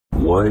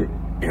What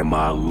am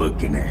I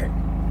looking at?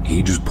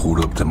 He just pulled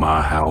up to my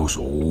house.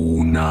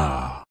 Oh,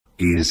 nah.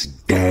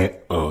 Is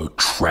that a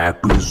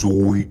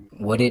trapezoid?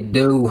 What it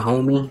do,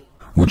 homie?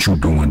 What you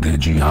doing, the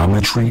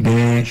geometry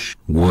dash?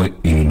 What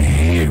in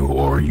hell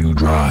are you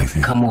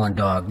driving? Come on,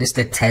 dog. This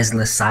the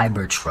Tesla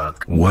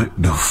Cybertruck. What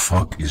the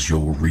fuck is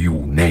your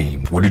real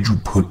name? What did you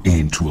put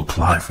in to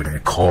apply for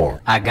that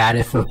car? I got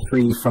it for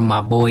free from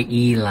my boy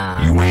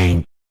Elon. You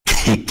ain't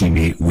kicking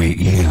it with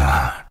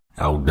Elon.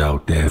 I'll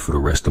doubt that for the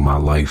rest of my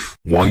life.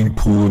 Why you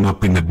pulling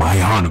up in the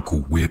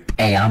Bionicle whip?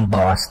 Hey, I'm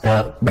bossed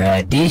up,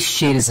 bruh. This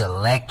shit is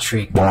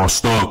electric.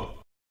 Bossed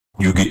up?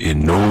 You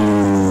getting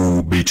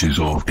no bitches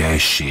off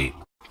that shit.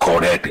 Call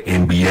that the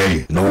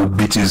NBA. No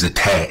bitches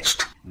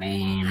attached.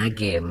 Man, I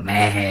get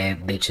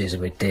mad bitches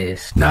with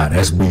this. Nah,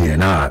 that's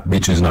B&I.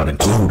 Bitches not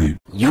included.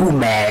 You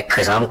mad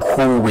cause I'm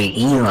cool with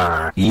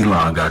Elon.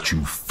 Elon got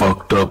you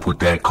fucked up with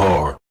that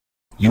car.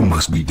 You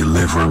must be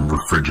delivering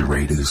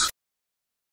refrigerators.